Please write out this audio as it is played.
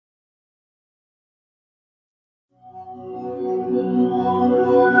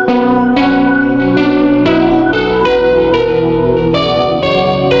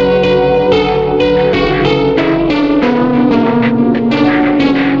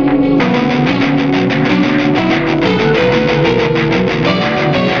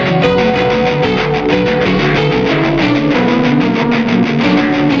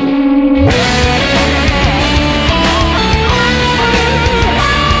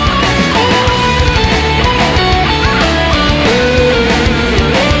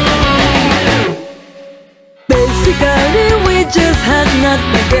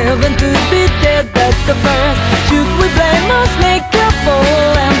heaven to be dead at the first. Should we blame a snake, a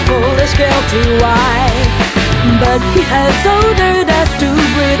fool, and foolish girl to why? But he has ordered us to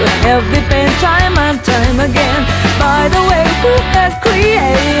breathe a heavy pain time and time again. By the way, who has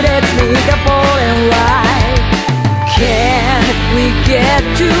created Singapore and why? Can we get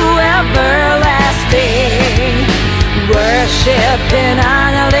to everlasting? Worship and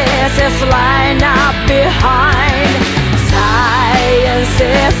analysis line up behind. Science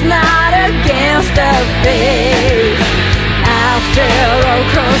is not against the faith. After all,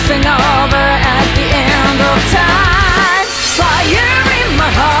 crossing over at the end of time. Fire in my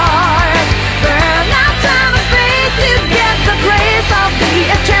heart, burn out time and space to get the praise of the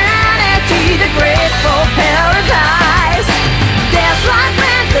eternity, the grateful paradise. Dance like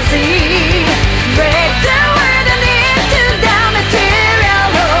fantasy, break the word and into the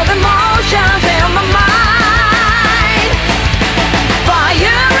material of emotions in my mind.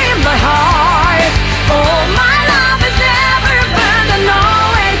 Fire in my heart, oh my love is never burned. I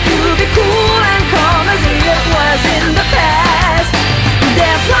know it to be cool and calm as it was in the past.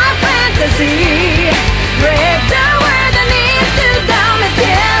 Dance like fantasy, break the word and into the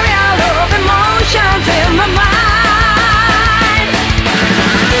material of emotions in my mind.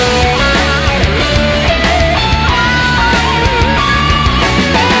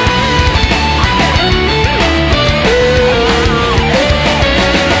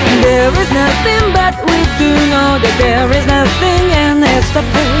 There is nothing, but we do know that there is nothing, and it's the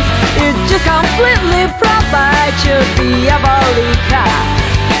place. It just completely provides you diabolica.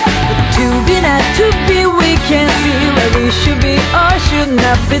 To be not to be, we can see where we should be or should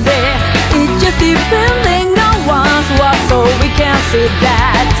not be there. It's just depending on one's what, so we can see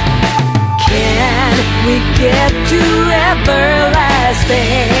that. Can we get to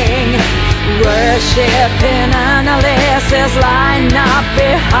everlasting? Worship and analysis line up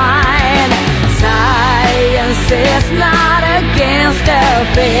behind. Science is not against the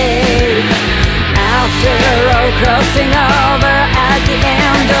faith. After all, crossing over at the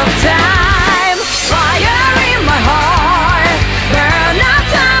end of time. Fire in my heart, burn out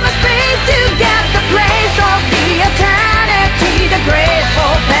time and space to get the place of the eternity, the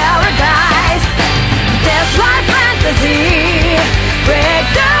grateful paradise. Dance like fantasy, break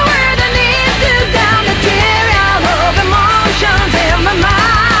the word and into the material of emotions in my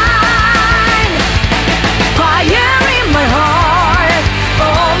mind. Fire in my heart,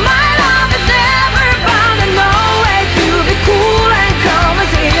 oh my love is never bound. And no way to be cool and calm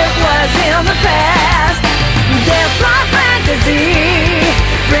as it was in the past. Dance like fantasy,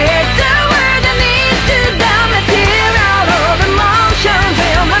 break the word and into the material of emotions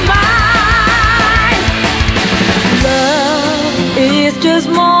in my mind. Love is just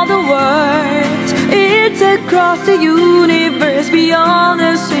more than words. It's across the universe, beyond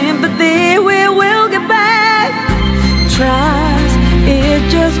the sympathy. We will get back. Trust is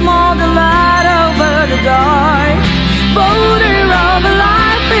just